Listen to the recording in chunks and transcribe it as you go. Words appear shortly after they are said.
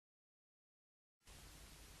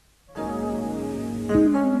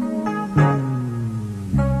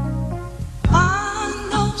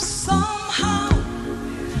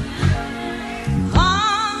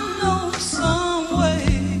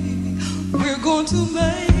going to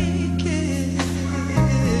make it.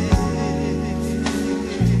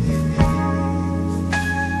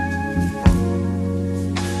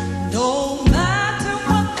 No matter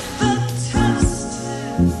what the test,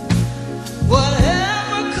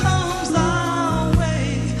 whatever comes our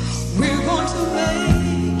way, we're going to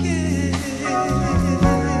make it.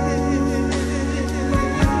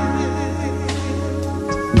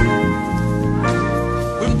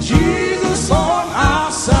 With Jesus on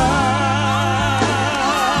our side,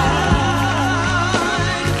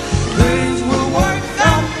 things will work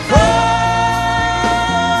out fine.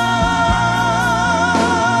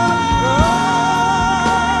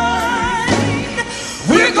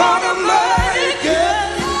 We're gonna make it.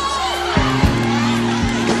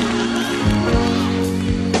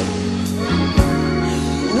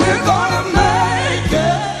 We're gonna make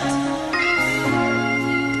it.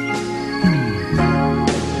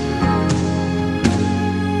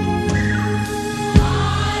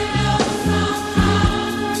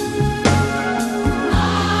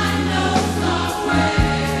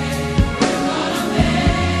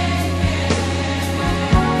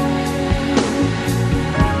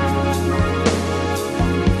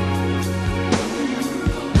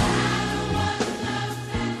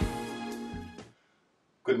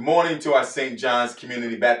 Good morning to our St. John's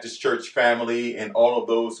Community Baptist Church family and all of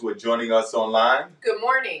those who are joining us online. Good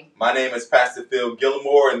morning. My name is Pastor Phil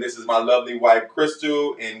Gilmore, and this is my lovely wife,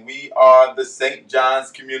 Crystal, and we are the St.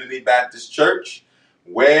 John's Community Baptist Church,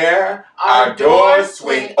 where our doors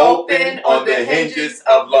swing open on the hinges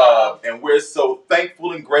of love. And we're so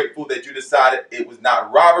thankful and grateful that you decided it was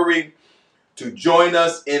not robbery to join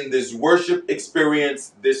us in this worship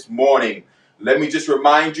experience this morning. Let me just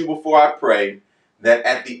remind you before I pray that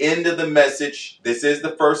at the end of the message, this is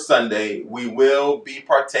the first Sunday, we will be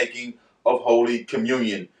partaking of Holy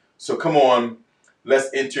Communion. So come on, let's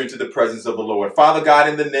enter into the presence of the Lord. Father God,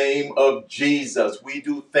 in the name of Jesus, we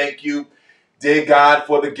do thank you, dear God,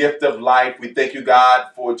 for the gift of life. We thank you,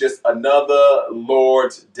 God, for just another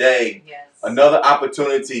Lord's Day. Yes. Another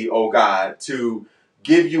opportunity, oh God, to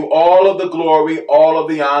give you all of the glory, all of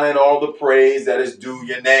the honor, and all the praise that is due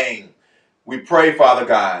your name. We pray, Father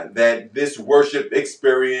God, that this worship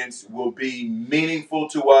experience will be meaningful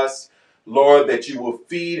to us. Lord, that you will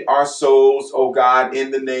feed our souls, oh God, in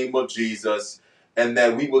the name of Jesus, and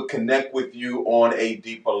that we will connect with you on a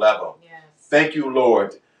deeper level. Yes. Thank you,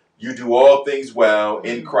 Lord. You do all things well.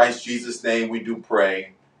 In Christ Jesus' name we do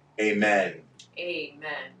pray. Amen.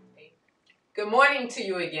 Amen. Good morning to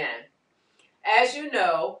you again. As you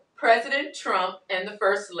know, President Trump and the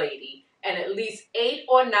First Lady and at least 8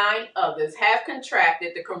 or 9 others have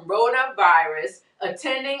contracted the coronavirus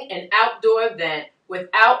attending an outdoor event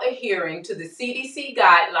without adhering to the CDC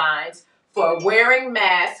guidelines for wearing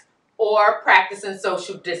masks or practicing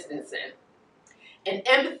social distancing. In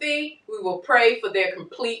empathy, we will pray for their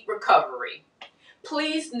complete recovery.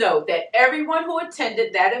 Please note that everyone who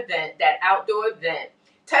attended that event, that outdoor event,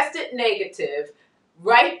 tested negative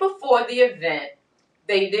right before the event.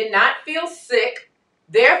 They did not feel sick.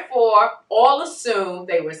 Therefore, all assumed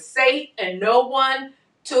they were safe and no one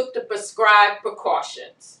took the prescribed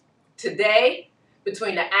precautions. Today,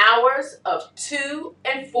 between the hours of 2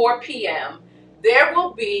 and 4 p.m., there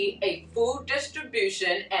will be a food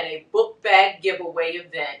distribution and a book bag giveaway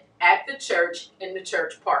event at the church in the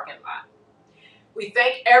church parking lot. We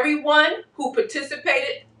thank everyone who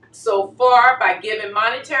participated so far by giving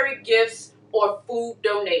monetary gifts or food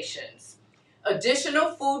donations.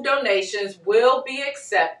 Additional food donations will be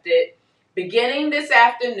accepted beginning this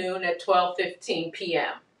afternoon at 12:15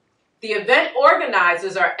 p.m. The event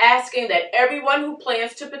organizers are asking that everyone who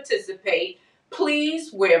plans to participate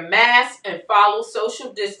please wear masks and follow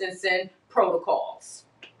social distancing protocols.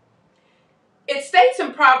 It states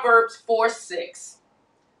in Proverbs 4:6,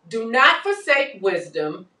 "Do not forsake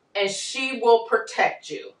wisdom, and she will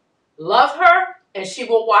protect you. Love her, and she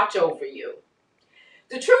will watch over you."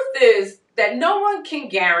 The truth is that no one can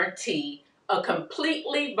guarantee a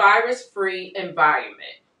completely virus-free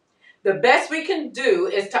environment. The best we can do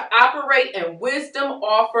is to operate in wisdom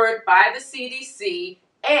offered by the CDC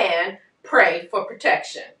and pray for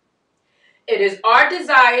protection. It is our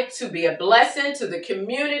desire to be a blessing to the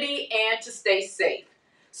community and to stay safe.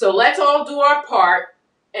 So let's all do our part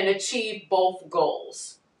and achieve both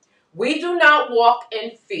goals. We do not walk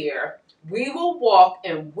in fear. We will walk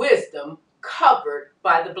in wisdom covered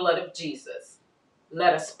by the blood of Jesus.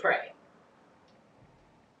 Let us pray.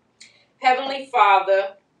 Heavenly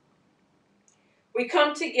Father, we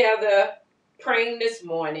come together praying this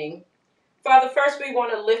morning. Father, first we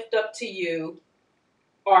want to lift up to you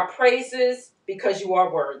our praises because you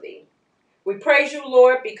are worthy. We praise you,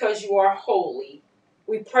 Lord, because you are holy.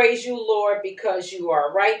 We praise you, Lord, because you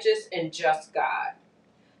are righteous and just God.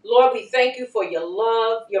 Lord, we thank you for your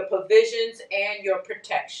love, your provisions, and your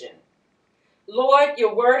protection. Lord,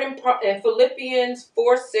 your word in Philippians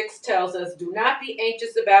 4:6 tells us, do not be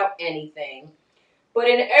anxious about anything, but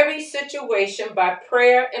in every situation, by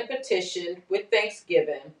prayer and petition with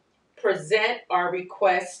thanksgiving, present our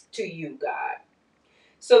requests to you, God.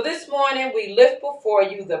 So this morning, we lift before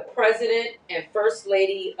you the President and First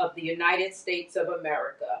Lady of the United States of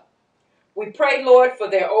America. We pray, Lord, for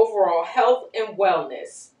their overall health and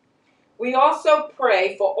wellness. We also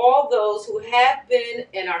pray for all those who have been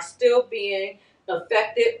and are still being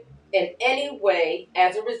affected in any way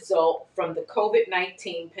as a result from the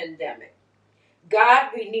COVID-19 pandemic.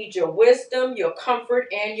 God, we need your wisdom, your comfort,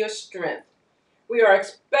 and your strength. We are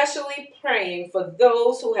especially praying for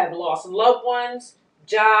those who have lost loved ones,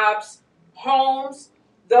 jobs, homes,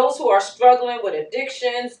 those who are struggling with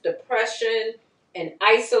addictions, depression, and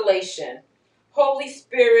isolation. Holy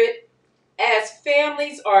Spirit, as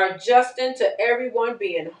families are adjusting to everyone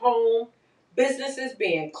being home, businesses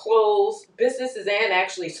being closed, businesses and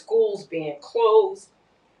actually schools being closed,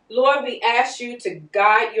 Lord, we ask you to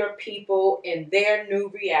guide your people in their new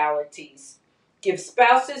realities. Give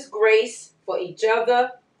spouses grace for each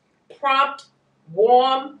other, prompt,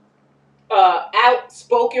 warm,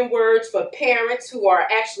 outspoken words for parents who are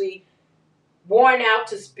actually worn out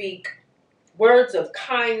to speak words of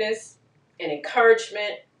kindness and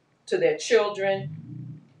encouragement to their children.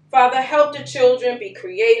 Father, help the children be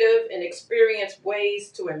creative and experience ways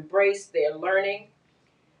to embrace their learning.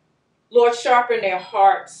 Lord, sharpen their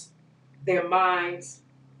hearts, their minds,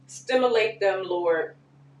 stimulate them, Lord,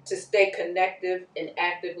 to stay connected and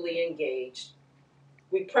actively engaged.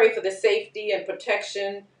 We pray for the safety and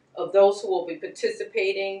protection of those who will be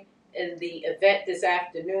participating in the event this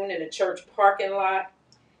afternoon in the church parking lot,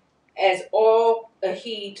 as all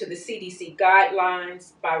adhere to the CDC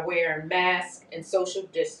guidelines by wearing masks and social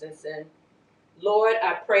distancing. Lord,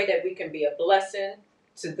 I pray that we can be a blessing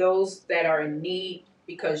to those that are in need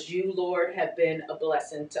because you, Lord, have been a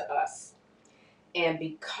blessing to us. And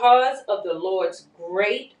because of the Lord's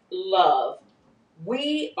great love,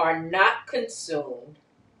 we are not consumed,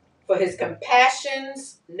 for his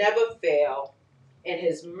compassions never fail, and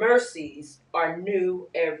his mercies are new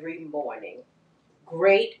every morning.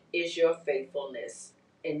 Great is your faithfulness.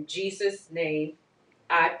 In Jesus' name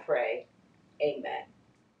I pray. Amen.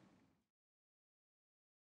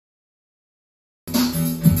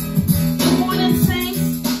 Good morning, saints.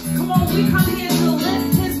 Come on, we come here to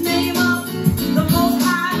lift his name up, the Most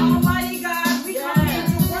High, Almighty God. We come here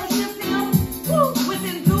to worship him with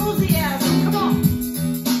enthusiasm. Come on.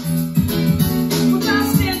 Would y'all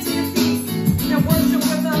stand to your feet and worship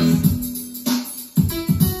with us?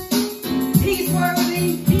 He's worthy.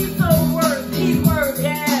 He's so worthy. He's worthy.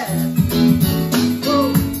 Yes.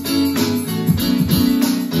 Woo.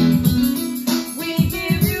 We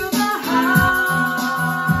give you the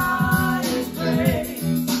highest praise.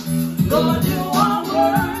 Lord, you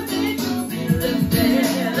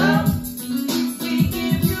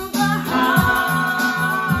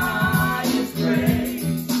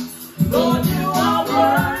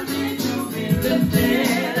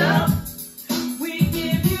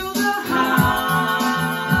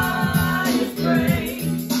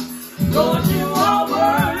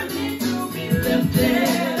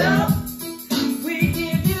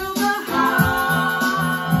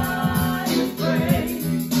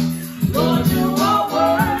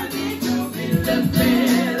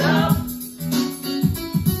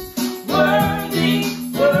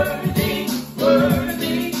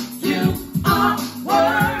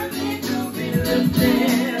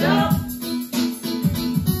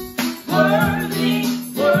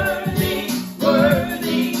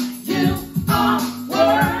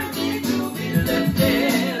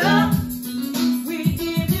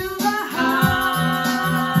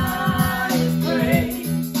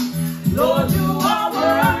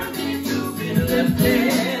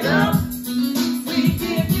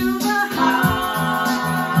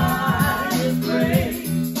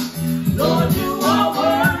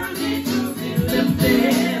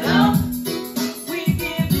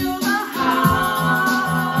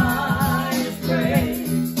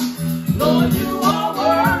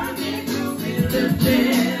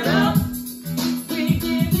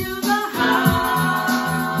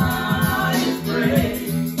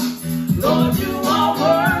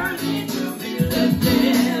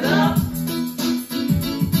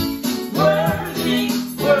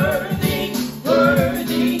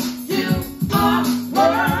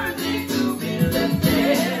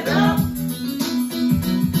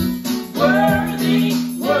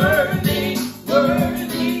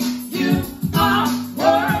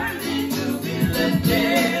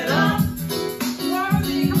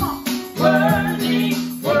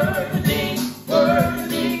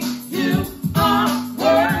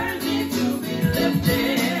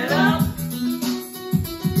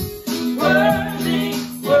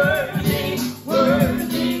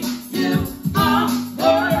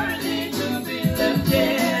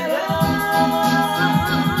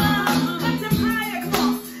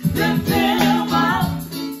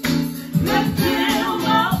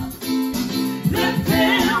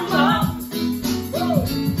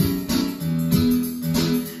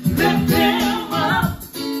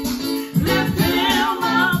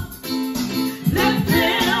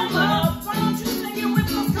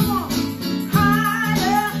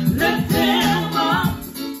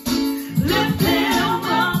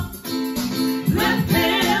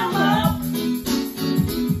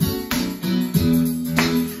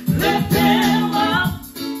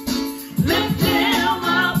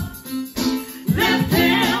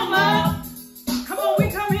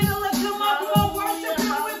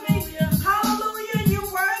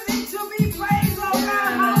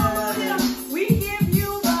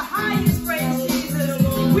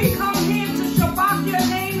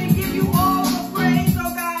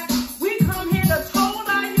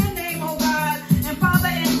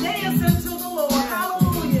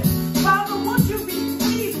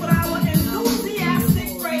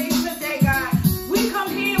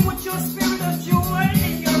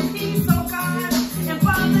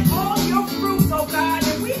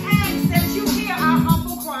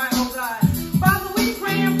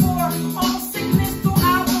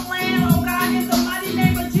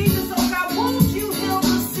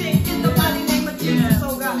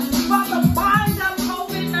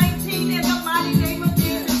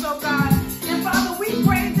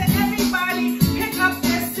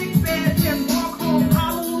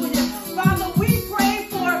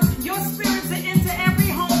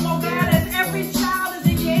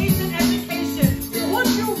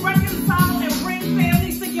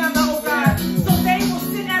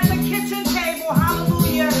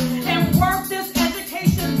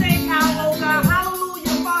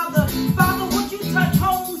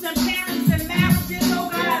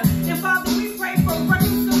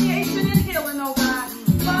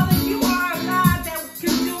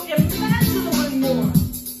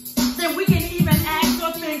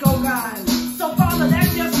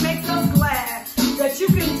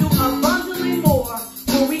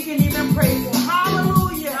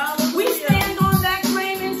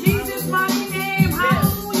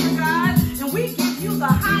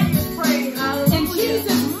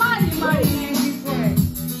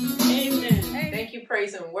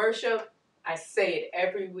and worship, I say it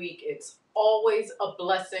every week. It's always a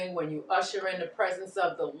blessing when you usher in the presence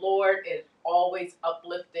of the Lord. It's always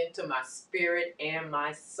uplifting to my spirit and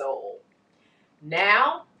my soul.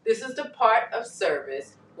 Now, this is the part of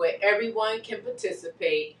service where everyone can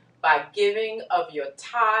participate by giving of your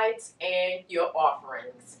tithes and your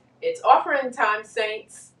offerings. It's offering time,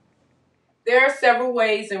 saints. There are several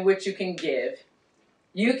ways in which you can give.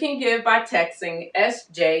 You can give by texting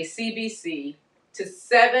SJCBC to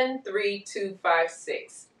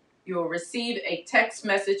 73256. You will receive a text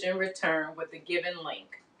message in return with the given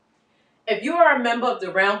link. If you are a member of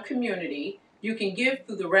the Realm community, you can give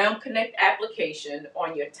through the Realm Connect application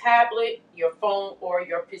on your tablet, your phone, or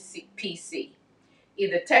your PC.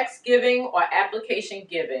 Either text giving or application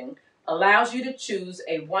giving allows you to choose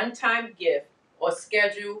a one-time gift or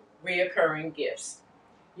schedule reoccurring gifts.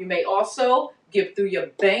 You may also give through your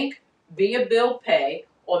bank, via bill pay,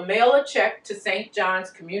 or mail a check to St. John's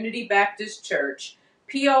Community Baptist Church,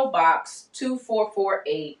 P.O. Box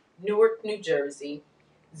 2448, Newark, New Jersey,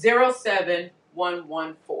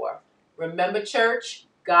 07114. Remember, church,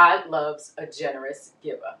 God loves a generous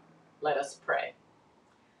giver. Let us pray.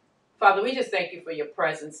 Father, we just thank you for your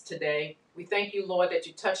presence today. We thank you, Lord, that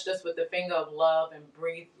you touched us with the finger of love and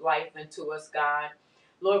breathed life into us, God.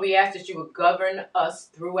 Lord, we ask that you would govern us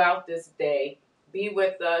throughout this day. Be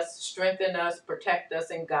with us, strengthen us, protect us,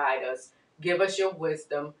 and guide us. Give us your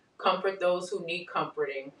wisdom. Comfort those who need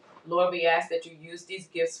comforting. Lord, we ask that you use these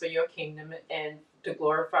gifts for your kingdom and to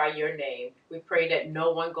glorify your name. We pray that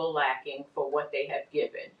no one go lacking for what they have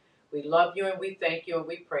given. We love you and we thank you and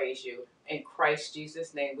we praise you. In Christ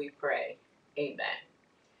Jesus' name we pray. Amen.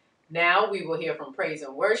 Now we will hear from praise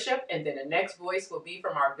and worship, and then the next voice will be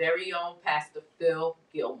from our very own Pastor Phil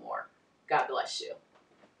Gilmore. God bless you.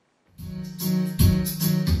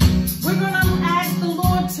 We're going to ask the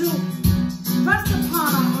Lord to rest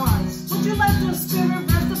upon our hearts. Would you let your spirit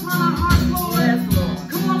rest upon our hearts, Lord? Yes, Lord.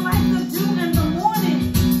 Come on, like the dew in the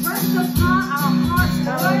morning. Rest upon our hearts,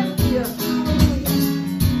 Lord. Hallelujah. Hallelujah.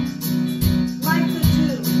 Like the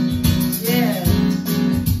dew. Yes.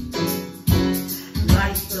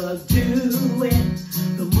 Like the dew in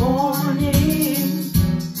the morning,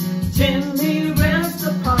 gently rest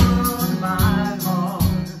upon my heart.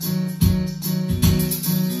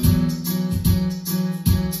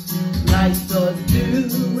 Like the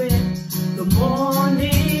dew in the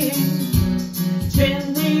morning,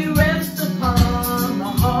 gently rest upon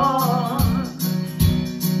my heart.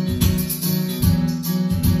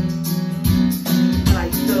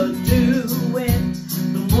 Like the dew in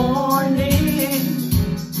the morning,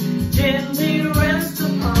 gently rest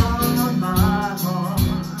upon my heart.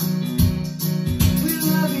 We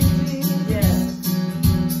love you, Jesus. Yes.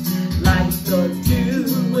 Like the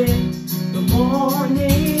dew in the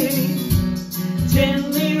morning,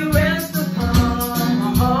 gently rest upon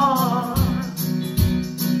my heart.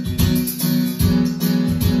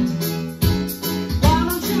 Why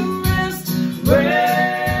don't you rest?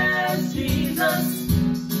 Rest, Jesus.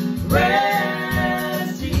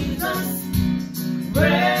 Rest, Jesus.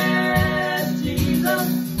 Rest, Jesus.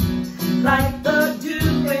 Like the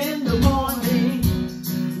dew in the morning.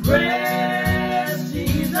 Rest,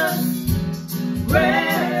 Jesus.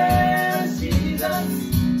 Rest, Jesus.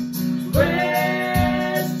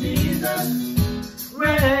 Rest, Jesus.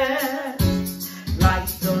 Rest. Like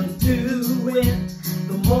the dew in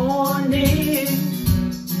the morning,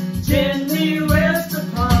 gently rest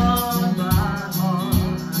upon my heart.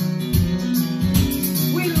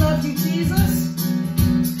 We love you, Jesus.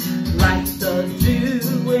 Like the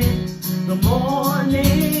dew in the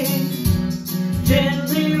morning,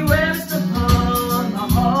 gently rest upon my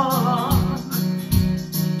heart.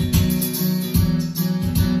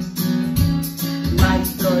 Like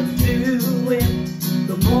the dew in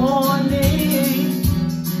the morning,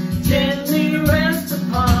 gently rest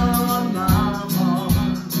upon my heart.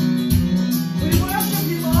 We worship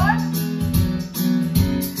you, Lord.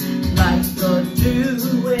 Like the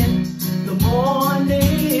dew in the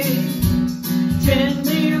morning,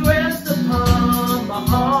 gently rest upon my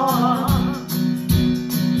heart.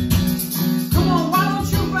 Come on, why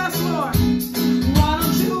don't you rest, Lord? Why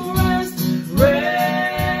don't you rest?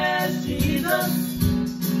 Rest, Jesus.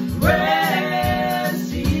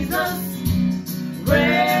 Rest, Jesus.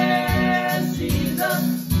 Rest, Jesus.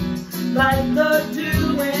 Like the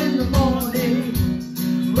dew in the morning.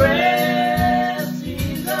 Rest,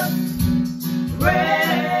 Jesus.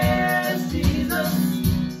 Rest, Jesus.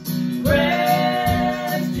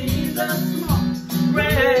 Rest, Jesus. Come on.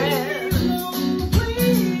 Rest.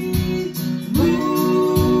 Please.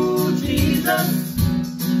 Move, Jesus.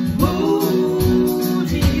 Move,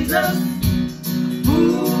 Jesus.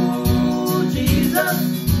 Move,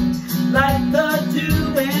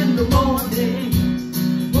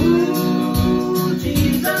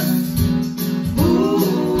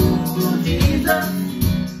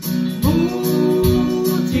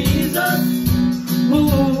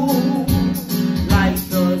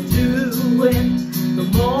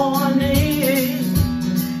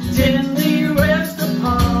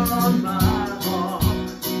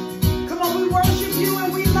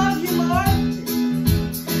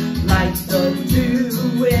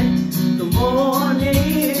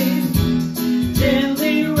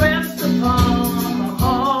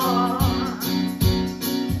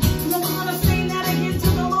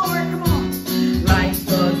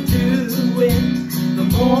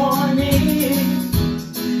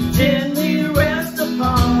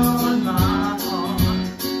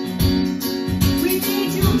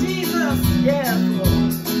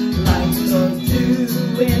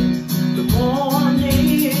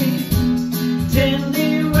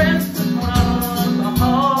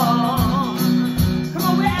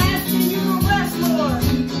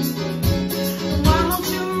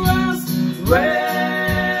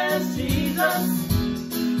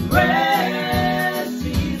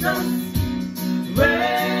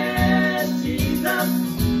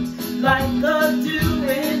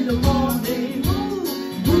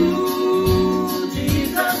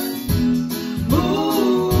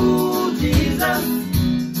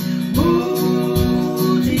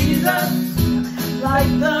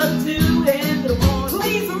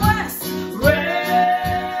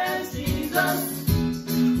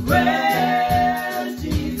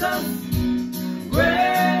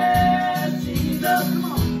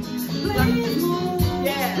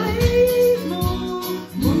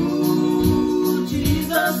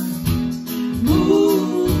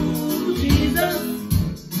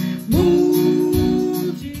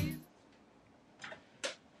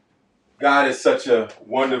 God is such a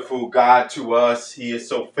wonderful God to us. He is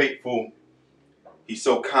so faithful. He's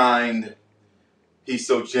so kind. He's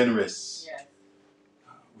so generous. Yes.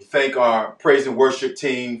 We thank our praise and worship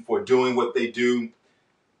team for doing what they do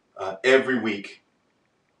every week.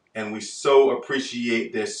 And we so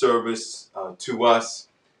appreciate their service to us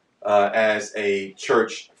as a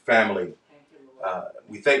church family.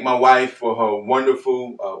 We thank my wife for her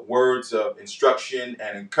wonderful words of instruction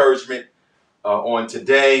and encouragement on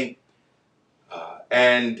today.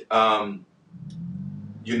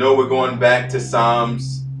 You know, we're going back to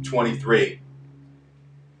Psalms 23.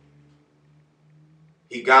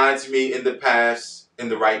 He guides me in the paths, in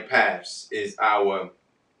the right paths is our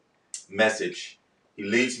message. He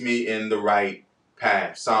leads me in the right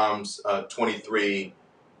path. Psalms 23,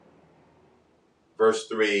 verse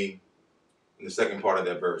 3, in the second part of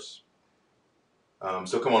that verse.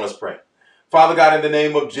 So come on, let's pray. Father God, in the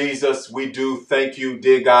name of Jesus, we do thank you,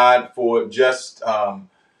 dear God, for just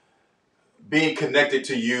being connected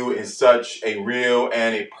to you in such a real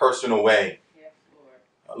and a personal way. Yes,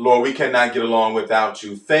 Lord. Lord, we cannot get along without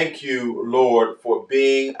you. Thank you, Lord, for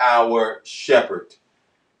being our shepherd,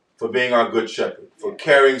 for being our good shepherd, for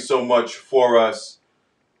caring so much for us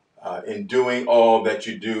in doing all that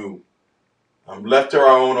you do. Left to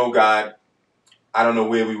our own, oh God, I don't know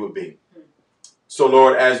where we would be. So,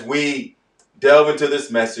 Lord, as we delve into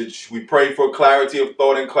this message, we pray for clarity of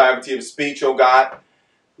thought and clarity of speech, oh God.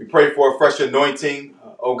 We pray for a fresh anointing,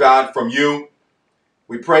 oh God, from you.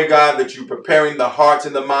 We pray, God, that you're preparing the hearts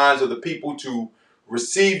and the minds of the people to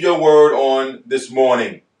receive your word on this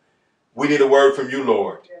morning. We need a word from you,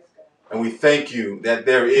 Lord. And we thank you that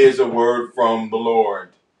there is a word from the Lord.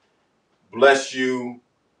 Bless you,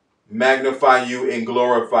 magnify you, and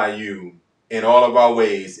glorify you in all of our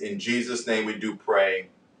ways. In Jesus' name we do pray.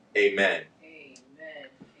 Amen. Amen. Amen.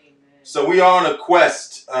 So we are on a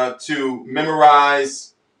quest to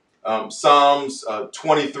memorize Psalms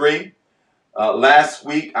 23. Last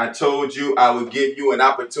week I told you I would give you an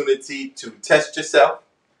opportunity to test yourself.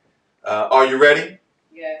 Are you ready?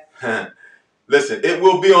 Yes. Listen, it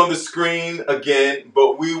will be on the screen again,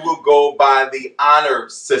 but we will go by the honor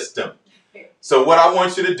system. So what I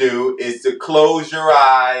want you to do is to close your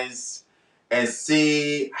eyes and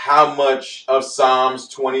see how much of Psalms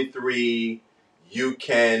 23 you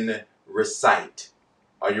can recite.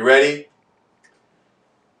 Are you ready?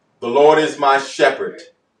 The Lord is my shepherd.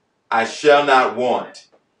 I shall not want.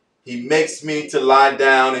 He makes me to lie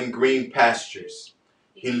down in green pastures.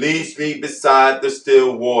 He leads me beside the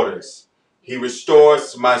still waters. He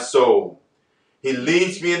restores my soul. He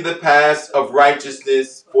leads me in the paths of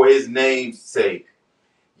righteousness for his name's sake.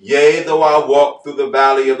 Yea, though I walk through the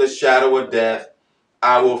valley of the shadow of death,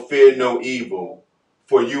 I will fear no evil,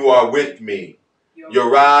 for you are with me. Your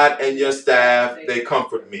rod and your staff, they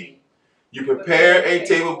comfort me. You prepare a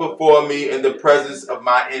table before me in the presence of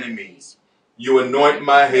my enemies. You anoint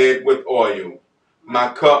my head with oil.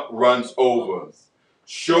 My cup runs over.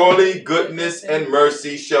 Surely goodness and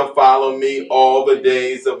mercy shall follow me all the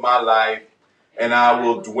days of my life, and I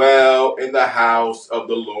will dwell in the house of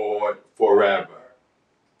the Lord forever.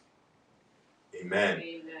 Amen.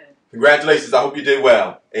 Amen. Congratulations. I hope you did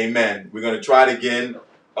well. Amen. We're going to try it again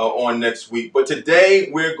on next week. But today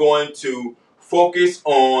we're going to focus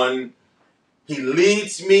on he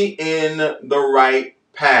leads me in the right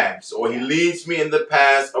paths, or he leads me in the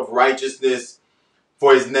paths of righteousness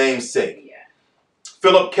for his name's sake. Yeah.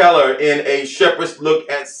 Philip Keller, in A Shepherd's Look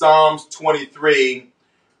at Psalms 23,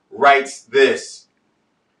 writes this: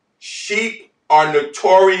 sheep are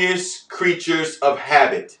notorious creatures of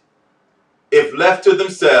habit. If left to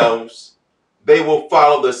themselves, they will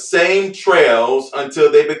follow the same trails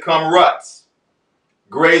until they become ruts,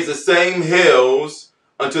 graze the same hills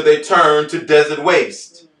until they turn to desert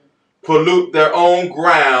waste, pollute their own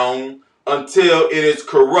ground until it is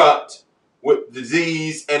corrupt with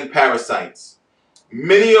disease and parasites.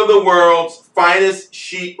 Many of the world's finest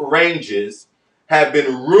sheep ranges have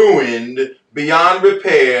been ruined beyond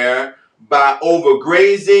repair by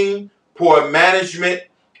overgrazing, poor management,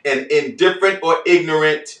 and indifferent or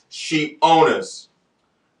ignorant sheep owners.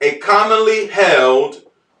 A commonly held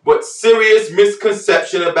but serious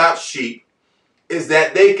misconception about sheep is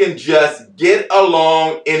that they can just get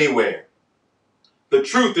along anywhere. The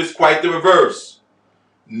truth is quite the reverse.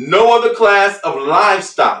 No other class of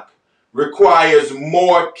livestock requires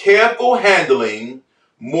more careful handling,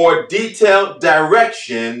 more detailed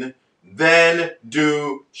direction than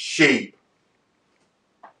do sheep.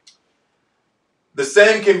 The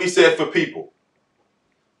same can be said for people.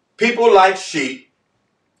 People, like sheep,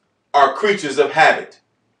 are creatures of habit.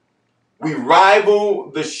 we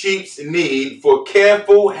rival the sheep's need for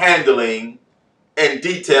careful handling and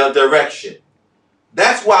detailed direction.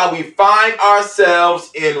 That's why we find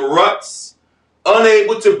ourselves in ruts,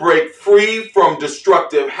 unable to break free from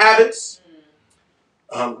destructive habits,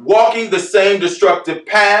 walking the same destructive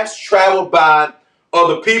paths traveled by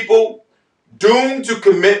other people, doomed to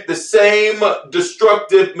commit the same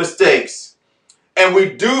destructive mistakes. And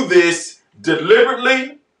we do this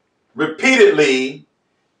deliberately, repeatedly,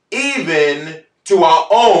 even to our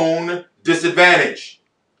own disadvantage.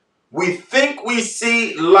 We think we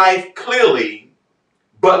see life clearly,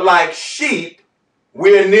 but like sheep,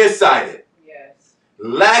 we're nearsighted,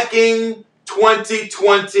 lacking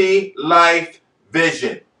 20/20 life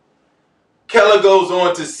vision. Keller goes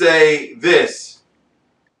on to say this: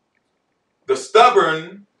 the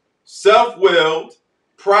stubborn, self-willed,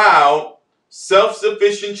 proud,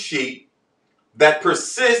 self-sufficient sheep that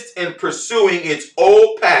persists in pursuing its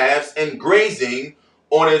old paths and grazing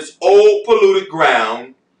on its old polluted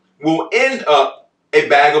ground will end up a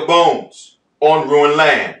bag of bones on ruined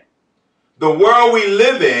land. The world we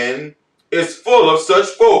live in is full of such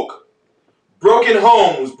folk. Broken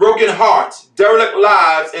homes, broken hearts, derelict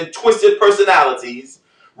lives, and twisted personalities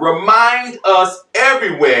remind us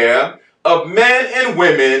everywhere of men and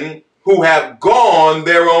women who have gone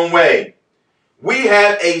their own way. We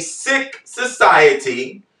have a sick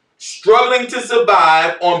society struggling to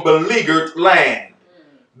survive on beleaguered land.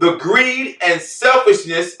 The greed and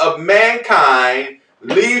selfishness of mankind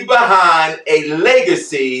leave behind a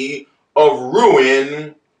legacy of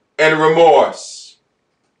ruin and remorse.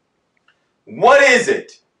 What is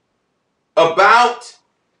it about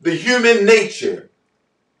the human nature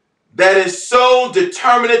that is so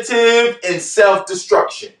determinative in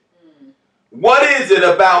self-destruction? What is it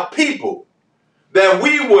about people that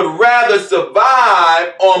we would rather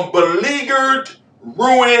survive on beleaguered,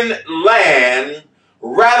 ruined land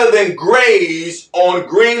rather than graze on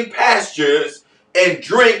green pastures and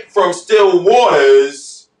drink from still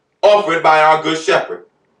waters offered by our good shepherd?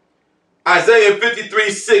 Isaiah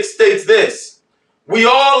 53:6 states this: we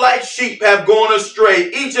all like sheep have gone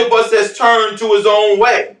astray. Each of us has turned to his own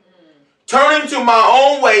way. Turning to my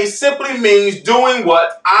own way simply means doing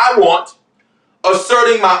what I want,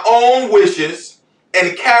 asserting my own wishes,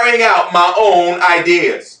 and carrying out my own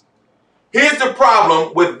ideas. Here's the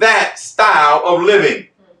problem with that style of living.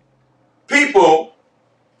 People,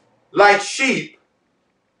 like sheep,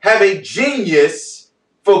 have a genius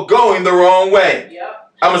for going the wrong way.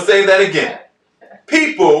 I'm going to say that again.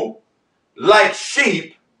 People, like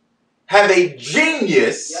sheep, have a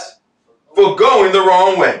genius for going the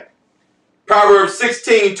wrong way. Proverbs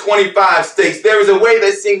 16:25 states, there is a way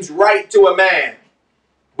that seems right to a man,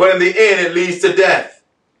 but in the end it leads to death.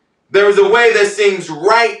 There is a way that seems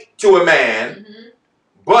right to a man,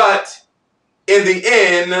 but in the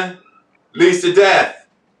end leads to death.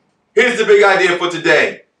 Here's the big idea for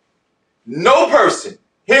today. No person,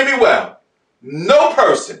 hear me well, no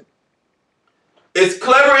person is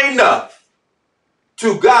clever enough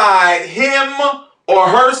to guide him or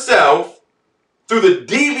herself through the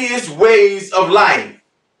devious ways of life.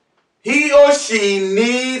 He or she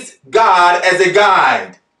needs God as a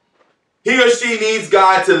guide. He or she needs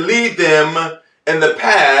God to lead them in the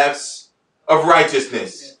paths of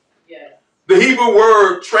righteousness. The Hebrew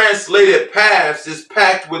word translated paths is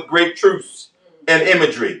packed with great truths and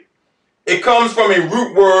imagery. It comes from a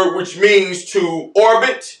root word which means to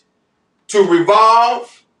orbit, to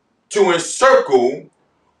revolve, to encircle,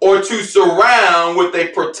 or to surround with a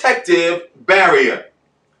protective barrier.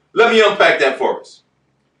 Let me unpack that for us.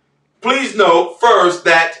 Please note first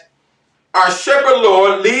that our shepherd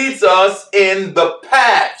Lord leads us in the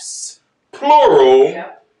paths, plural,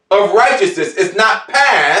 of righteousness. It's not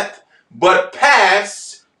path, but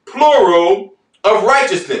paths, plural, of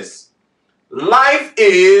righteousness. Life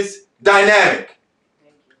is dynamic.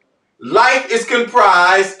 Life is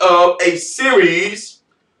comprised of a series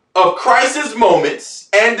of crisis moments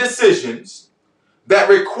and decisions that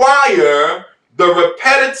require the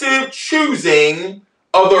repetitive choosing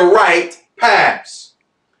of the right paths.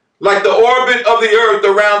 Like the orbit of the earth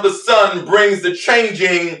around the sun brings the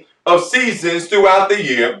changing of seasons throughout the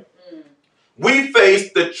year, we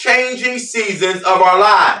face the changing seasons of our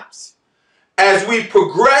lives. As we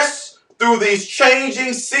progress through these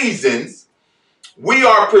changing seasons, we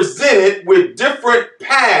are presented with different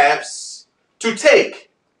paths to take.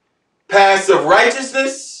 Paths of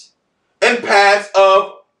righteousness and paths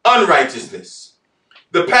of unrighteousness.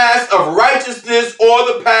 The paths of righteousness or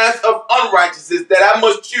the paths of unrighteousness that I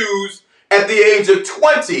must choose at the age of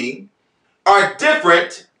 20 are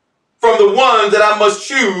different from the ones that I must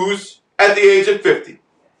choose at the age of 50.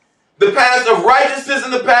 the path of righteousness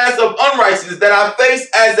and the path of unrighteousness that I face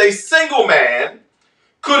as a single man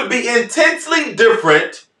could be intensely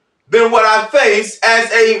different than what I face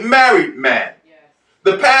as a married man. Yes.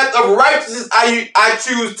 The path of righteousness I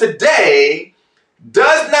choose today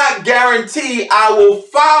does not guarantee I will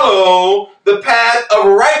follow the path of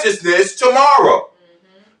righteousness tomorrow.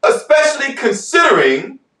 Especially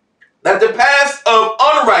considering that the paths of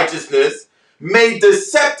unrighteousness may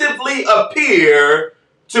deceptively appear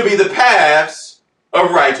to be the paths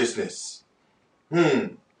of righteousness.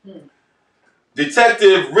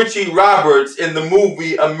 Detective Richie Roberts in the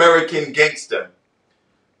movie American Gangster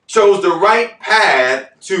chose the right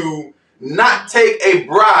path to not take a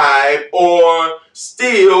bribe or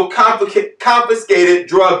steal confiscated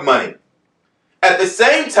drug money. At the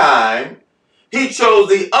same time, he chose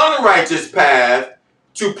the unrighteous path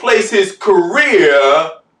to place his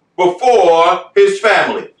career before his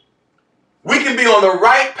family. We can be on the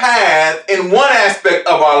right path in one aspect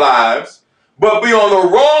of our lives, but be on the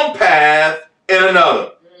wrong path in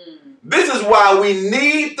another. This is why we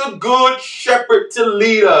need the Good Shepherd to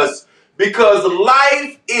lead us, because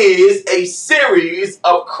life is a series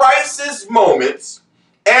of crisis moments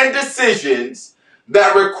and decisions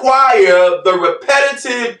that require the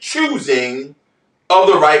repetitive choosing of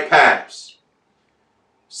the right paths.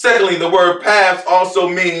 Secondly, the word paths also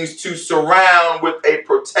means to surround with a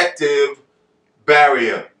protective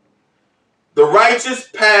barrier. The righteous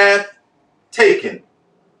path taken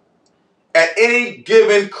at any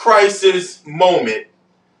given crisis moment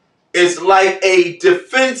is like a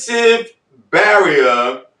defensive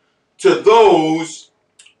barrier to those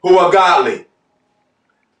who are godly.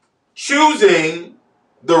 Choosing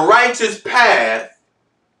the righteous path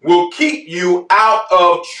will keep you out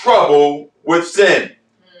of trouble with sin.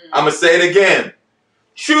 I'm going to say it again.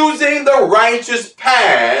 Choosing the righteous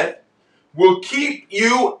path will keep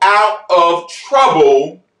you out of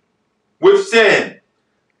trouble with sin.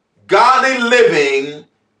 Godly living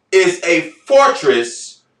is a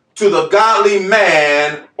fortress to the godly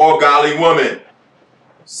man or godly woman.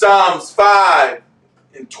 Psalms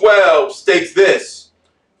 5:12 states this: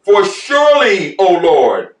 "For surely, O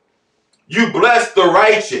Lord, you bless the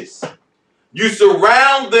righteous. You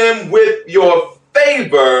surround them with your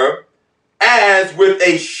favor as with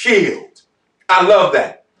a shield." I love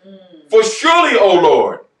that. For surely, O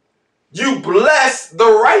Lord, you bless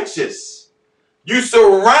the righteous. You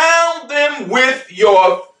surround them with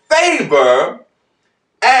your favor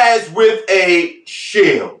as with a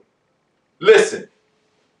shield. Listen,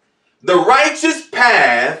 the righteous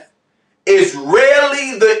path is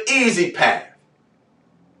rarely the easy path,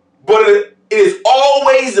 but it is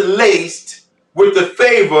always laced with the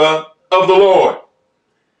favor of the Lord.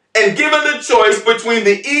 And given the choice between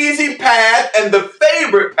the easy path and the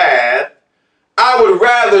favorite path, I would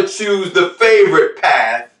rather choose the favorite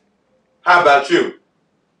path. How about you?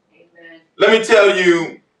 Amen. Let me tell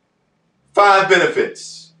you 5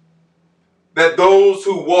 benefits that those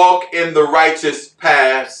who walk in the righteous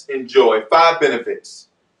paths enjoy. 5 benefits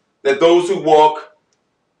that those who walk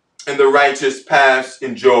in the righteous paths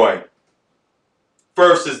enjoy.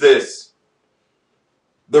 First is this: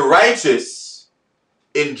 the righteous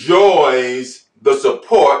enjoys the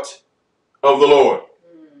support of the Lord.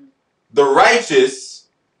 The righteous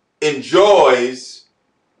enjoys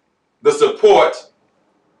the support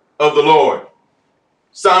of the Lord.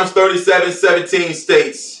 Psalms 37:17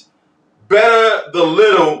 states, "Better the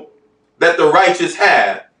little that the righteous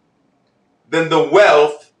have than the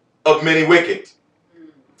wealth of many wicked.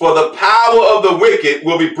 For the power of the wicked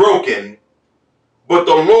will be broken, but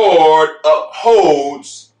the Lord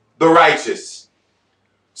upholds the righteous."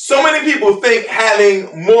 So many people think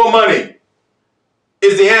having more money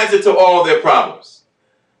is the answer to all their problems.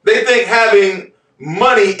 They think having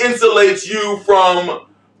money insulates you from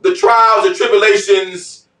the trials and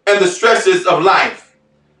tribulations and the stresses of life.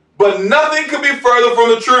 But nothing could be further from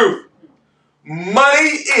the truth.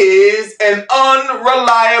 Money is an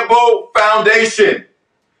unreliable foundation.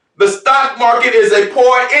 The stock market is a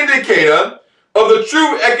poor indicator of the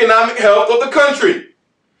true economic health of the country.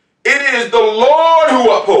 It is the Lord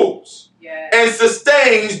who upholds and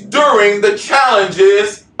sustains during the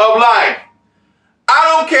challenges of life. I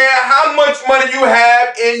don't care how much money you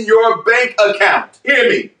have in your bank account. Hear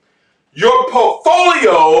me. Your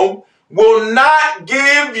portfolio will not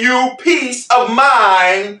give you peace of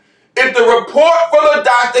mind if the report from the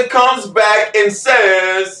doctor comes back and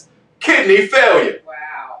says kidney failure.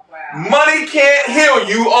 Wow. Money can't heal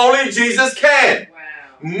you, only Jesus can.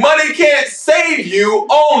 Money can't save you,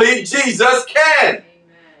 only Jesus can. Amen.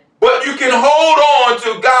 But you can hold on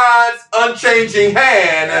to God's unchanging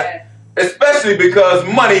hand especially because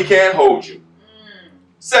money can't hold you.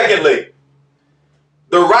 Secondly,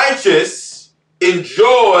 the righteous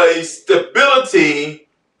enjoy stability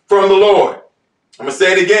from the Lord. I'm going to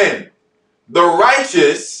say it again. The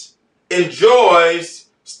righteous enjoys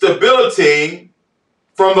stability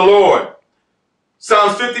from the Lord.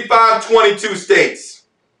 Psalms 55:22 states,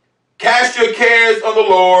 "Cast your cares on the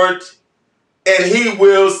Lord, and he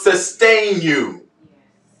will sustain you.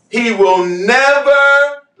 He will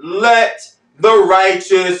never let the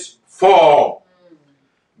righteous fall."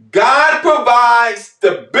 God provides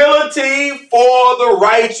stability for the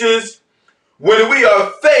righteous when we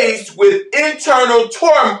are faced with internal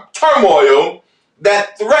turmoil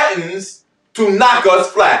that threatens to knock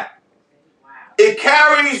us flat. It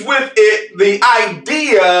carries with it the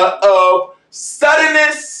idea of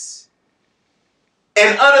suddenness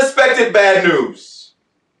and unexpected bad news.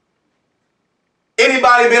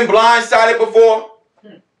 Anybody been blindsided before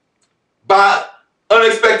by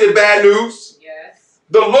unexpected bad news? Yes.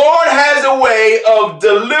 The Lord has a way of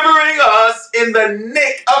delivering us in the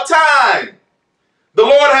nick of time. The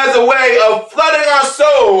Lord has a way of flooding our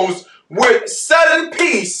souls with sudden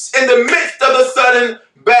peace in the midst of the sudden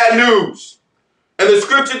bad news. And the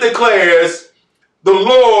scripture declares, the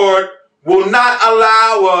Lord will not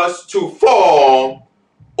allow us to fall,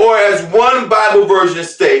 or as one Bible version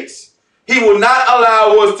states, he will not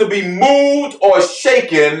allow us to be moved or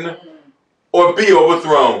shaken or be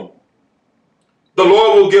overthrown. The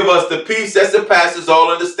Lord will give us the peace that surpasses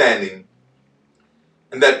all understanding,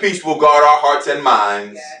 and that peace will guard our hearts and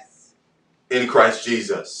minds in Christ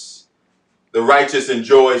Jesus. The righteous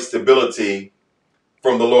enjoy stability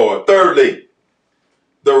from the Lord. Thirdly,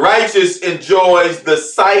 the righteous enjoys the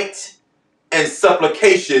sight and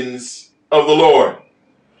supplications of the Lord.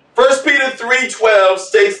 1 Peter 3:12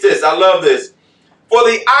 states this. I love this. "For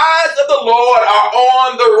the eyes of the Lord are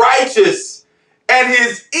on the righteous, and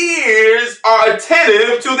his ears are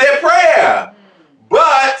attentive to their prayer.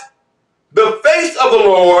 But the face of the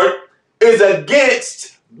Lord is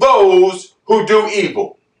against those who do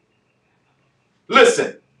evil."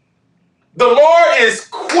 Listen, the Lord is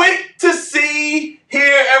quick to see,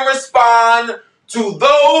 hear, and respond to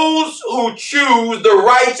those who choose the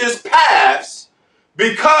righteous paths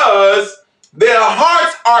because their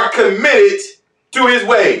hearts are committed to his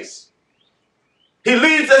ways. He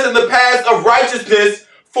leads us in the paths of righteousness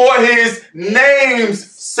for his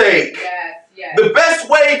name's sake. Yes. The best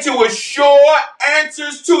way to assure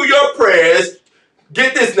answers to your prayers,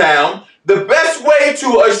 get this now, the best way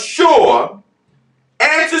to assure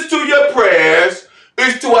answers to your prayers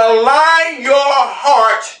is to align your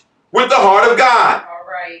heart with the heart of God. All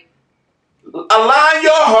right. Align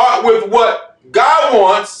your heart with what God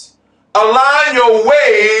wants. Align your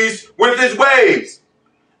ways with his ways.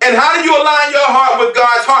 And how do you align your heart with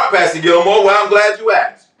God's heart, Pastor Gilmore? Well, I'm glad you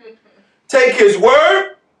asked. Take his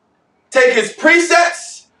word, take his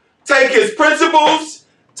precepts, take his principles,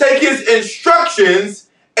 take his instructions,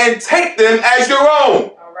 and take them as your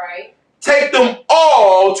own. All right. Take them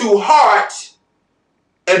all to heart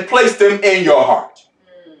and place them in your heart.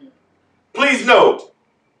 Please note,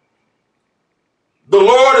 the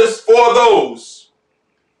Lord is for those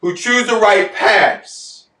who choose the right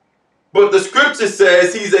paths. But the scripture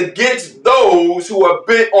says he's against those who are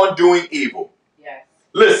bent on doing evil. Yes.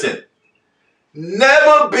 Listen,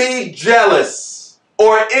 never be jealous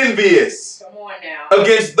or envious Come on now.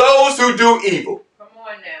 against those who do evil. Come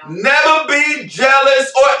on now. Never be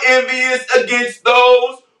jealous or envious against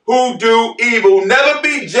those who do evil. Never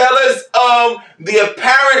be jealous of the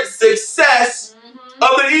apparent success of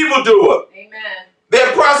the evildoer. Amen.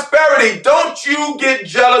 Their prosperity. Don't you get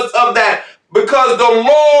jealous of that, because the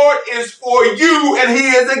Lord is for you and he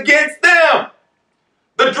is against them.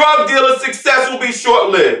 The drug dealer's success will be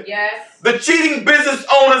short-lived. Yes. The cheating business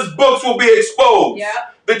owner's books will be exposed.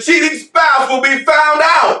 Yep. The cheating spouse will be found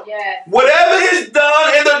out. Yes. Whatever is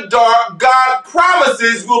done in the dark, God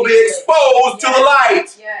promises will be exposed to the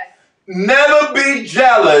light. Yes. Never be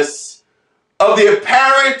jealous of the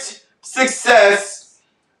apparent success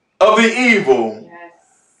of the evil,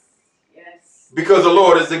 because the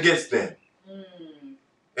Lord is against them.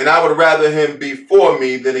 And I would rather him be for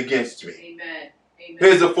me than against me. Amen. Amen.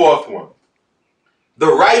 Here's the fourth one. The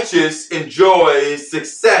righteous enjoys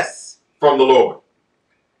success from the Lord.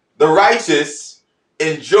 The righteous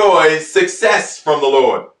enjoys success from the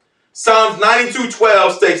Lord. Psalms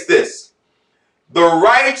 92:12 states this: "The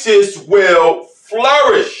righteous will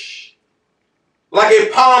flourish like a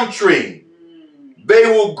palm tree. They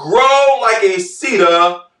will grow like a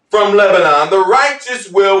cedar from Lebanon." The righteous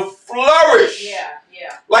will flourish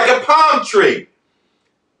like a palm tree.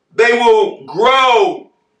 They will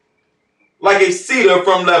grow like a cedar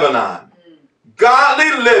from Lebanon.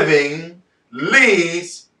 Godly living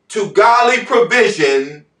leads to godly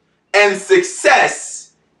provision and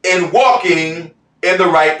success in walking in the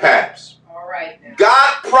right paths. All right. Now.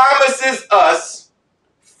 God promises us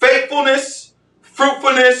faithfulness,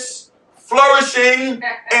 fruitfulness, flourishing,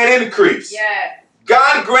 and increase. Yes.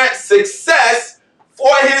 God grants success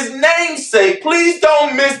for his name's sake. Please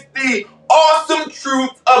don't miss the awesome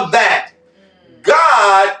truth of that.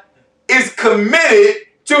 God is committed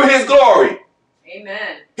to his glory.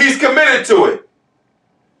 Amen. He's committed to it.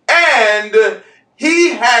 And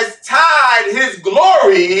he has tied his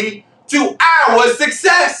glory to our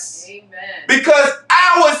success. Amen. Because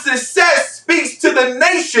our success speaks to the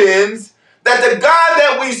nations that the God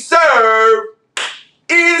that we serve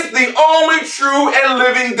is the only true and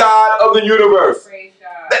living God of the universe. Praise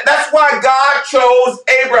God. That's why God chose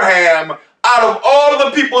Abraham out of all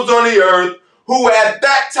the peoples on the earth who were at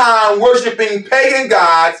that time worshiping pagan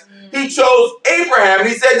gods. He chose Abraham.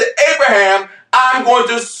 He said to Abraham, I'm going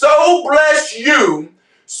to so bless you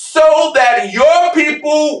so that your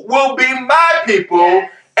people will be my people.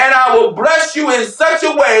 Yes. And I will bless you in such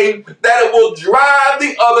a way that it will drive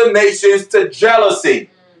the other nations to jealousy.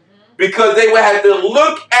 Because they will have to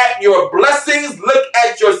look at your blessings, look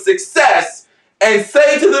at your success, and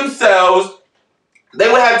say to themselves, they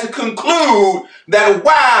will have to conclude that,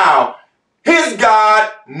 wow, his God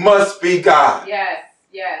must be God. Yes,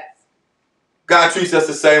 yes. God treats us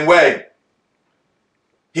the same way.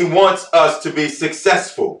 He wants us to be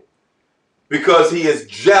successful because he is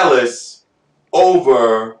jealous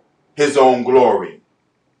over his own glory.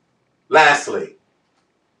 Lastly,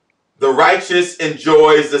 the righteous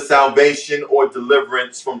enjoys the salvation or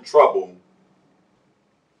deliverance from trouble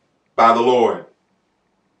by the Lord.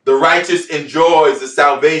 The righteous enjoys the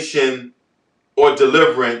salvation or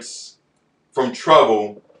deliverance from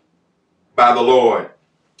trouble by the Lord.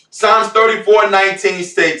 Psalms 34:19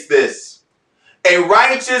 states this: a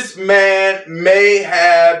righteous man may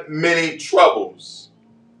have many troubles,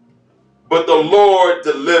 but the Lord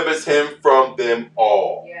delivers him from them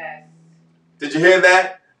all. Yes. Did you hear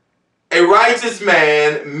that? A righteous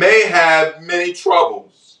man may have many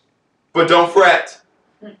troubles, but don't fret,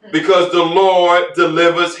 because the Lord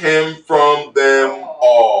delivers him from them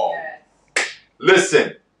all. Yes.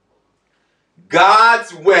 Listen,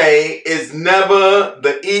 God's way is never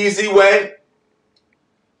the easy way.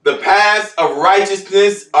 The paths of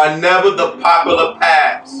righteousness are never the popular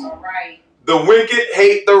paths. All right. The wicked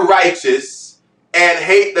hate the righteous and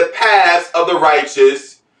hate the paths of the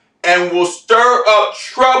righteous, and will stir up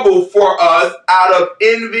trouble for us out of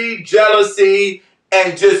envy, jealousy,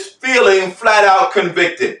 and just feeling flat out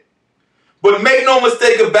convicted. But make no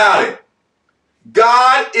mistake about it,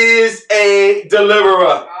 God is a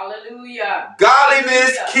deliverer. Hallelujah.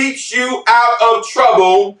 Godliness keeps you out of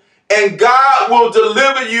trouble, and God will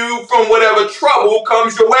deliver you from whatever trouble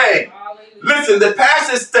comes your way. Hallelujah. Listen, the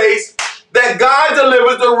passage states that God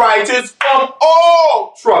delivers the righteous from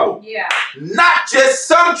all trouble. Yeah. Not just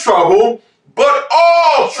some trouble, but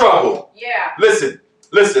all trouble. Yeah. Listen,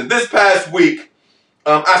 this past week,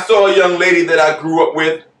 I saw a young lady that I grew up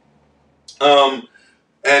with.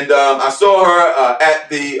 I saw her at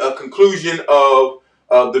the conclusion of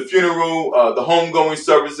the funeral, the homegoing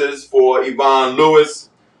services for Yvonne Lewis.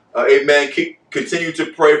 Amen. Continue to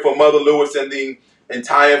pray for Mother Lewis and the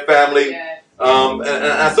entire family. Yes. And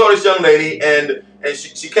I saw this young lady, and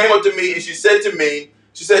she came up to me and she said to me,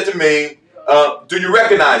 do you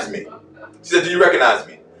recognize me? She said, do you recognize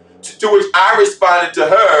me? To which I responded to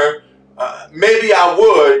her, maybe I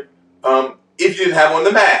would if you didn't have on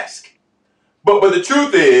the mask. But the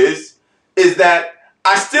truth is that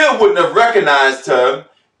I still wouldn't have recognized her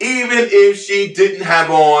even if she didn't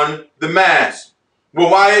have on the mask. Well,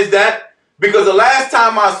 why is that? Because the last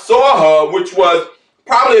time I saw her, which was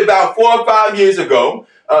probably about 4 or 5 years ago,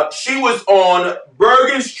 she was on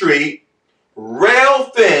Bergen Street, rail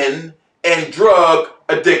thin and drug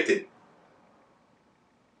addicted.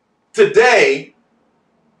 Today,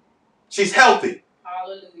 she's healthy.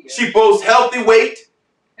 Hallelujah. She boasts healthy weight,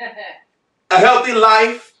 a healthy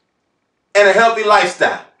life, and a healthy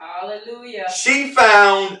lifestyle. Hallelujah. She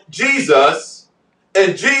found Jesus,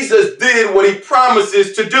 and Jesus did what he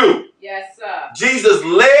promises to do. Yes, sir. Jesus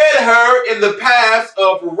led her in the path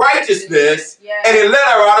of righteousness, Yes. and he led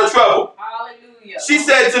her out of trouble. Hallelujah. She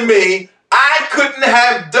said to me, I couldn't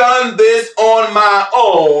have done this on my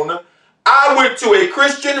own. I went to a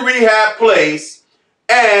Christian rehab place,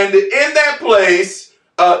 and in that place,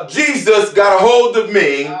 Jesus got a hold of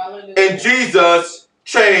me, Hallelujah. and Jesus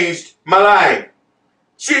changed my life.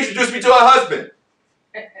 She introduced me to her husband,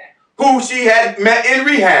 who she had met in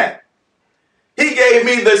rehab. He gave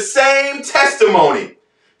me the same testimony.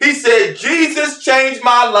 He said, Jesus changed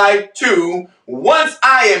my life too. Once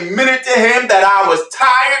I admitted to him that I was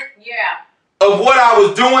tired of what I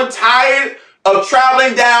was doing, tired of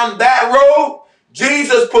traveling down that road,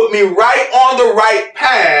 Jesus put me right on the right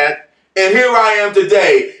path, and here I am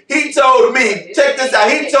today. He told me, check this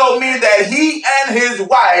out, he told me that he and his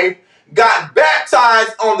wife got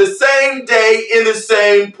baptized on the same day in the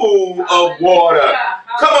same pool of water.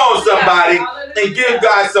 Come on, somebody, and give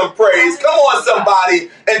God some praise. Come on,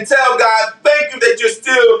 somebody, and tell God, thank you that you're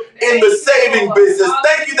still in the saving business.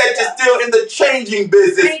 Thank you that you're still in the changing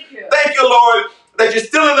business. Thank you, Lord, that you're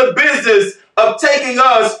still in the business of taking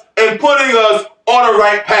us and putting us on a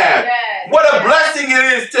right path. What a blessing it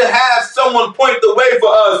is to have someone point the way for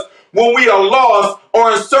us when we are lost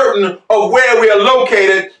or uncertain of where we are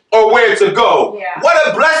located or where to go. What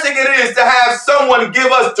a blessing it is to have someone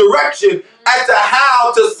give us direction as to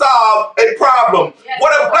how to solve a problem.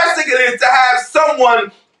 What a blessing it is to have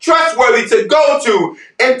someone trustworthy to go to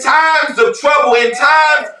in times of trouble, in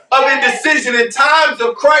times of indecision, in times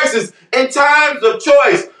of crisis, in times of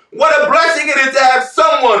choice. What a blessing it is to have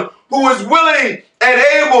someone who is willing and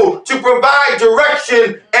able to provide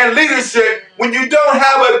direction and leadership when you don't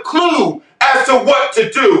have a clue as to what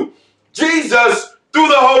to do. Jesus, through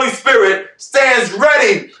the Holy Spirit, stands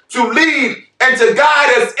ready to lead and to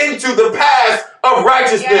guide us into the path of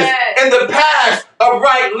righteousness and the path of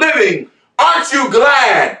right living. Aren't you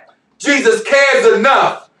glad Jesus cares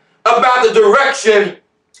enough about the direction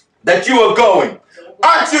that you are going?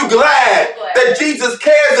 Aren't you glad that Jesus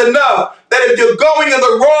cares enough that if you're going in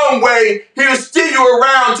the wrong way, he'll steer you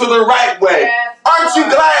around to the right way? Aren't you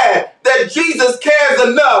glad that Jesus cares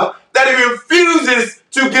enough that he refuses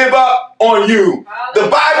to give up on you? The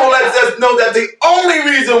Bible lets us know that the only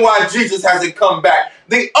reason why Jesus hasn't come back,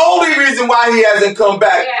 the only reason why he hasn't come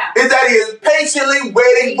back is that he is patiently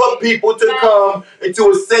waiting for people to come into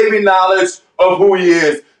a saving knowledge of who he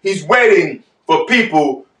is. He's waiting for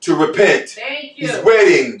people to repent. He's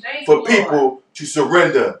waiting for people to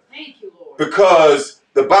surrender. Because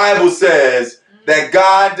the Bible says that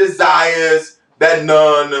God desires that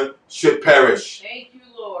none should perish.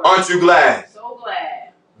 Aren't you glad? So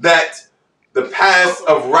glad that the path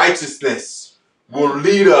of righteousness will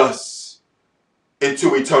lead us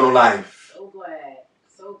into eternal life. So glad.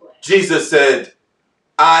 So glad. Jesus said,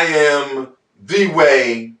 I am the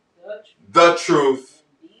way, the truth,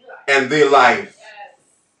 and the life.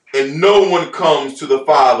 And no one comes to the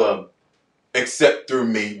Father except through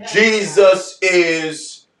me. Jesus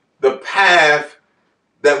is the path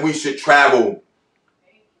that we should travel.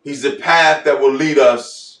 He's the path that will lead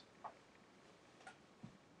us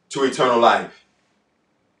to eternal life.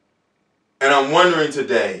 And I'm wondering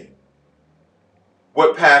today,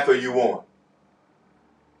 what path are you on?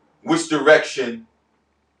 Which direction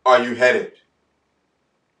are you headed?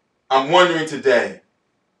 I'm wondering today,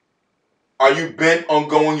 are you bent on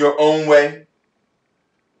going your own way?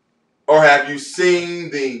 Or have you seen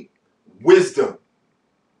the wisdom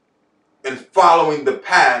in following the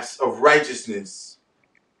paths of righteousness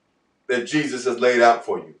that Jesus has laid out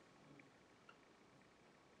for you?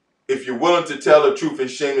 If you're willing to tell the truth and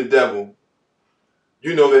shame the devil,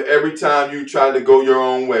 you know that every time you try to go your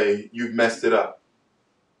own way, you've messed it up.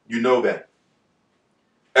 You know that.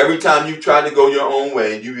 Every time you try to go your own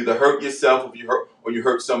way, you either hurt yourself or you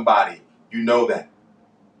hurt somebody. You know that.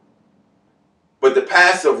 But the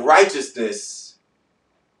path of righteousness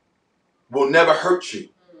will never hurt you.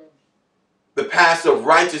 The path of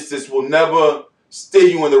righteousness will never steer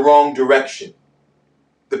you in the wrong direction.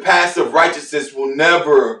 The path of righteousness will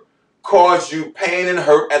never cause you pain and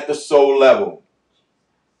hurt at the soul level.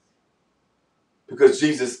 Because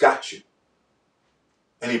Jesus got you.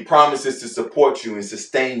 And he promises to support you and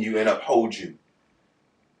sustain you and uphold you.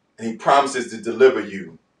 And he promises to deliver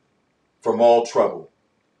you from all trouble.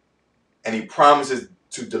 And he promises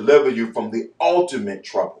to deliver you from the ultimate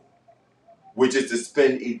trouble, which is to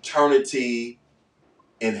spend eternity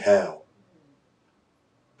in hell.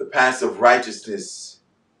 The path of righteousness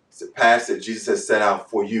is the path that Jesus has set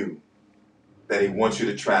out for you, that he wants you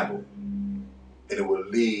to travel. And it will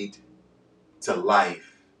lead to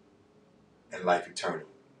life and life eternal.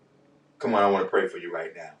 Come on, I want to pray for you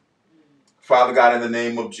right now. Father God, in the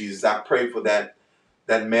name of Jesus, I pray for that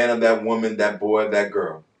man or that woman, that boy, that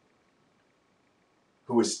girl,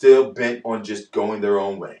 who is still bent on just going their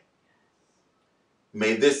own way.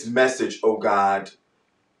 May this message, oh God,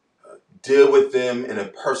 deal with them in a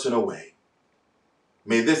personal way.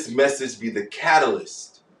 May this message be the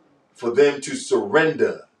catalyst for them to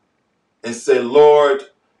surrender and say, Lord,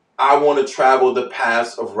 I want to travel the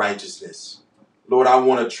paths of righteousness. Lord, I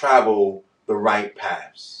want to travel the right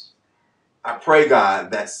paths. I pray,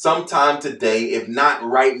 God, that sometime today, if not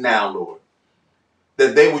right now, Lord,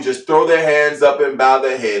 that they would just throw their hands up and bow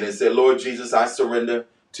their head and say, Lord Jesus, I surrender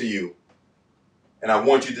to you. And I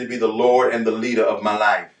want you to be the Lord and the leader of my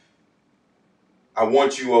life. I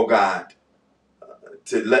want you, oh God,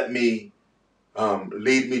 to let me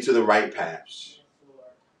lead me to the right paths.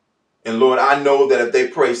 And Lord, I know that if they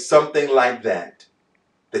pray something like that,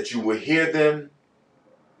 that you will hear them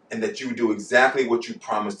and that you will do exactly what you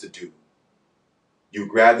promised to do. You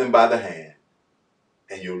grab them by the hand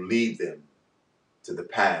and you'll lead them to the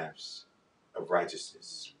paths of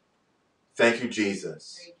righteousness. Thank you,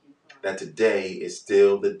 Jesus, that today is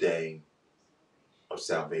still the day of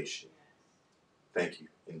salvation. Thank you.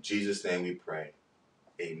 In Jesus' name we pray.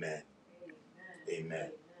 Amen.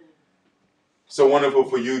 Amen. So wonderful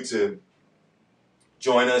for you to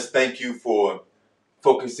join us. Thank you for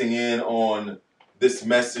focusing in on this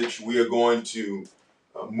message. We are going to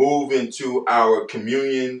move into our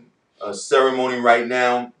communion ceremony right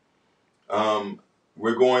now.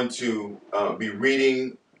 We're going to be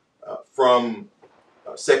reading from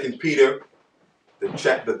 2 Peter,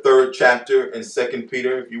 the third chapter in 2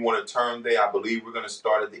 Peter. If you want to turn there, I believe we're going to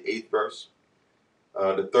start at the 8th verse.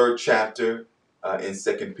 The third chapter in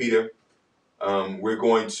 2 Peter. We're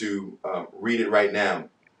going to read it right now.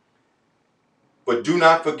 But do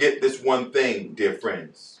not forget this one thing, dear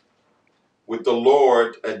friends. With the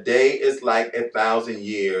Lord, a day is like 1,000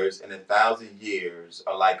 years, and 1,000 years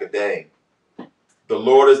are like a day. The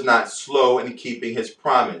Lord is not slow in keeping his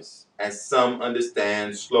promise, as some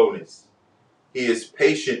understand slowness. He is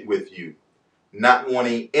patient with you, not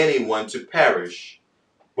wanting anyone to perish,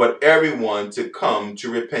 but everyone to come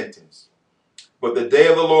to repentance. But the day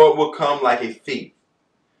of the Lord will come like a thief.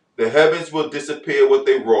 The heavens will disappear with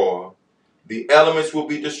a roar. The elements will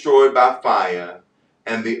be destroyed by fire,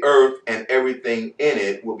 and the earth and everything in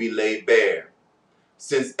it will be laid bare.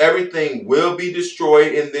 Since everything will be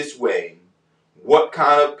destroyed in this way, what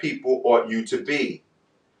kind of people ought you to be?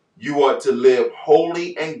 You ought to live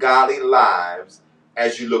holy and godly lives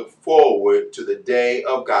as you look forward to the day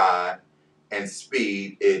of God and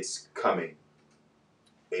speed its coming.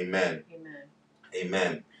 Amen. Amen.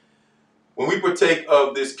 Amen. When we partake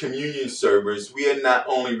of this communion service, we are not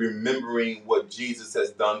only remembering what Jesus has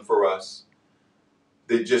done for us,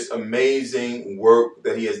 the just amazing work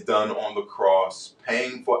that he has done on the cross,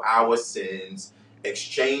 paying for our sins,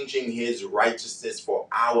 exchanging his righteousness for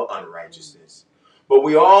our unrighteousness. But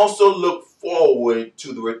we also look forward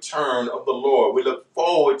to the return of the Lord. We look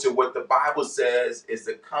forward to what the Bible says is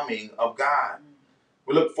the coming of God.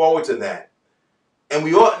 We look forward to that. And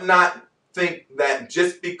we ought not think that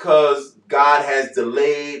just because God has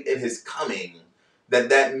delayed in his coming,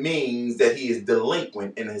 that means that he is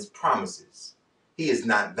delinquent in his promises. He is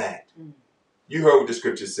not that. You heard what the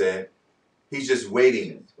scripture said. He's just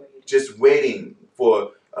waiting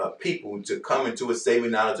for people to come into a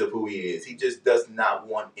saving knowledge of who he is. He just does not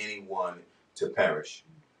want anyone to perish.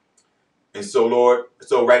 And so, Lord,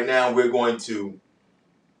 right now we're going to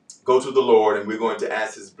go to the Lord and we're going to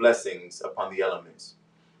ask his blessings upon the elements.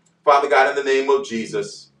 Father God, in the name of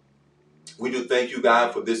Jesus, we do thank you,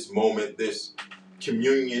 God, for this moment, this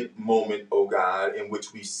communion moment, oh God, in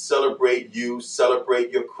which we celebrate you,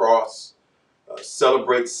 celebrate your cross,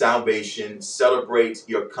 celebrate salvation, celebrate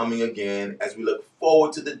your coming again as we look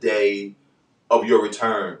forward to the day of your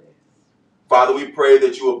return. Father, we pray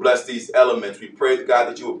that you will bless these elements. We pray, God,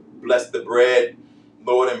 that you will bless the bread,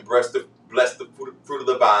 Lord, and bless the fruit of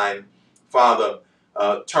the vine. Father,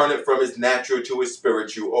 turn it from its natural to its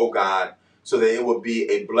spiritual, oh God, so that it will be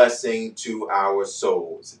a blessing to our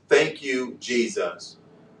souls. Thank you, Jesus.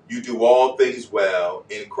 You do all things well.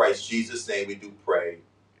 In Christ Jesus' name we do pray.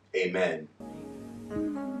 Amen.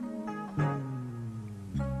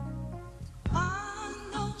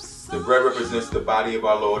 The bread represents the body of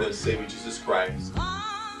our Lord and Savior Jesus Christ,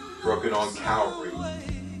 broken on Calvary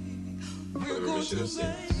for the remission of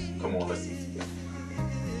sins. Come on, let's eat together.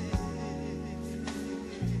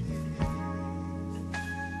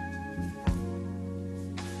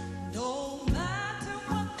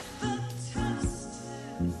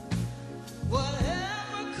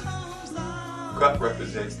 Cup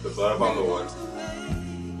represents the blood of our Lord,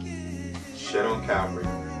 shed on Calvary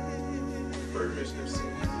for the remission of sins.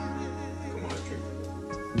 Come on, let's drink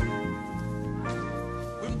together.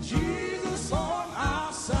 With Jesus on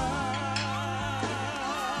our side.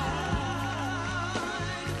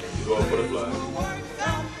 Thank you, Lord, for the blood.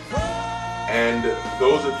 And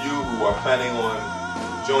those of you who are planning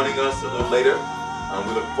on joining us a little later,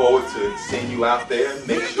 we look forward to seeing you out there.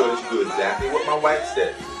 Make sure that you do exactly what my wife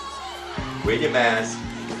said. Wear your mask,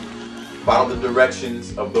 follow the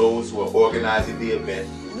directions of those who are organizing the event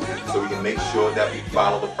so we can make sure that we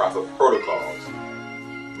follow the proper protocols.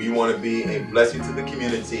 We want to be a blessing to the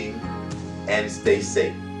community and stay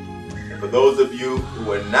safe. And for those of you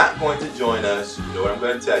who are not going to join us, you know what I'm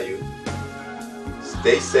going to tell you.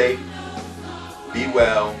 Stay safe, be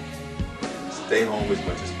well, stay home as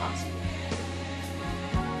much as possible.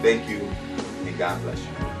 Thank you, and God bless you.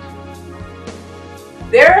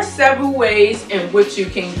 There are several ways in which you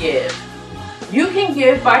can give. You can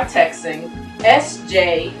give by texting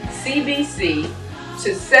SJCBC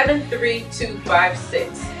to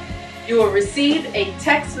 73256. You will receive a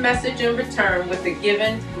text message in return with the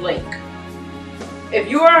given link. If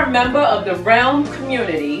you are a member of the Realm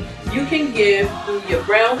community, you can give through your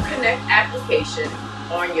Realm Connect application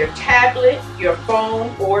on your tablet, your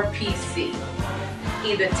phone, or PC.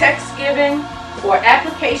 Either text giving or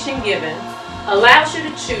application giving allows you to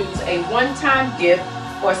choose a one-time gift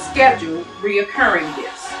or schedule reoccurring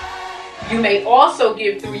gifts. You may also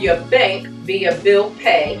give through your bank via bill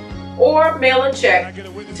pay or mail a check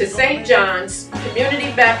to St. John's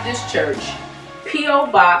Community Baptist Church, P.O.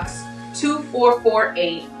 Box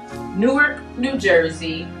 2448, Newark, New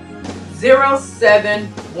Jersey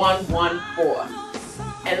 07114.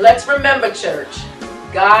 And let's remember, church,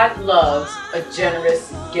 God loves a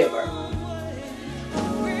generous giver.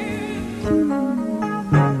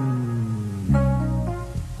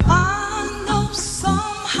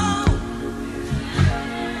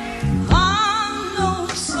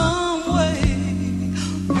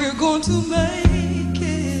 To make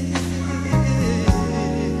it.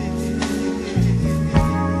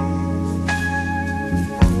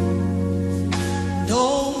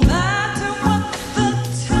 No matter what the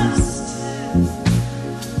test,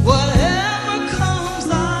 whatever comes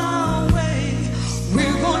our way,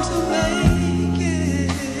 we're going to make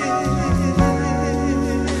it.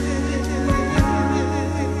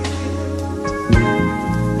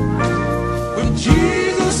 With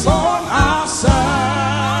Jesus on our side,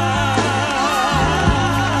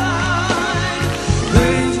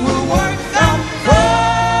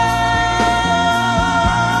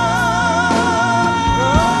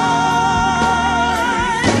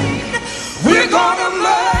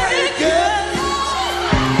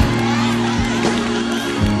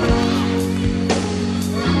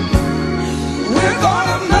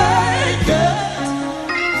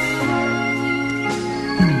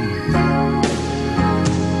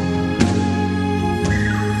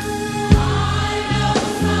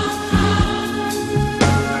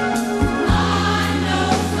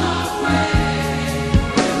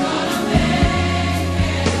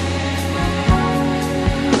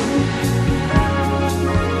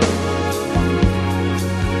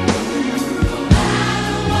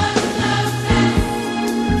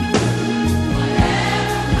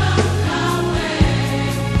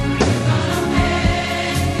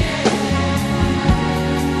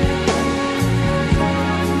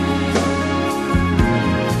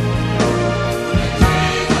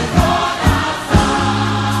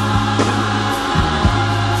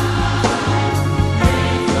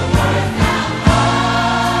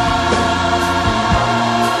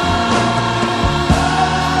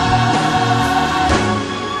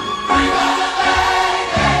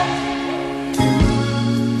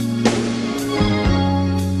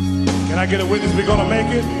 Get a witness, we're gonna make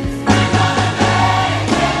it.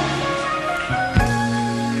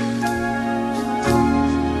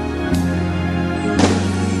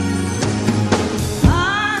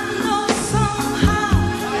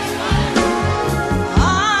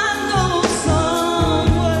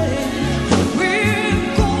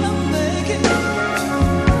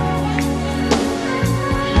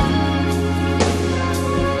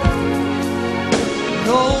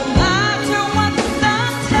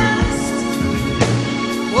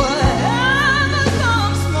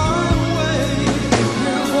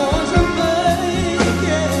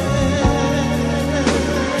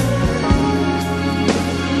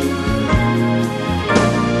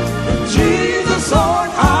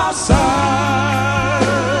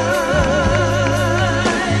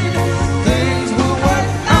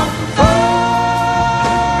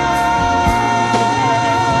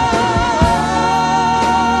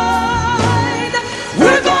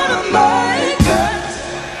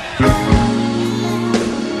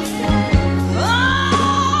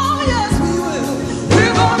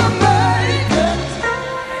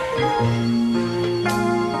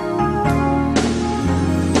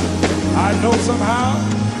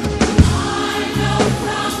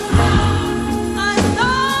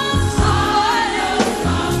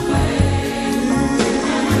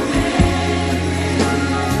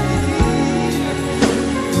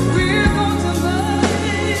 We're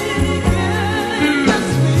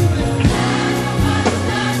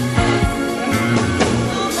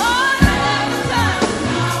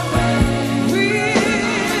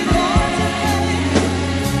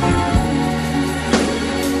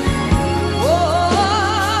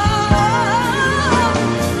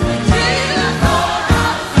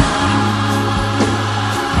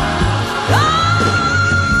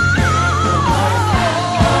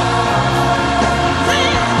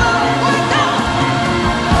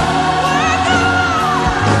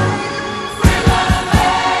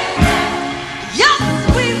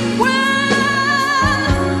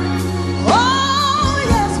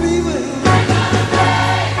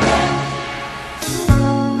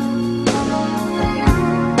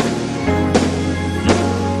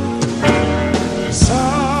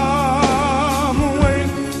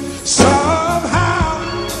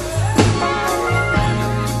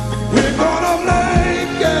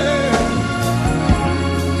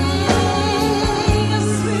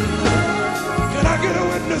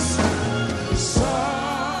goodness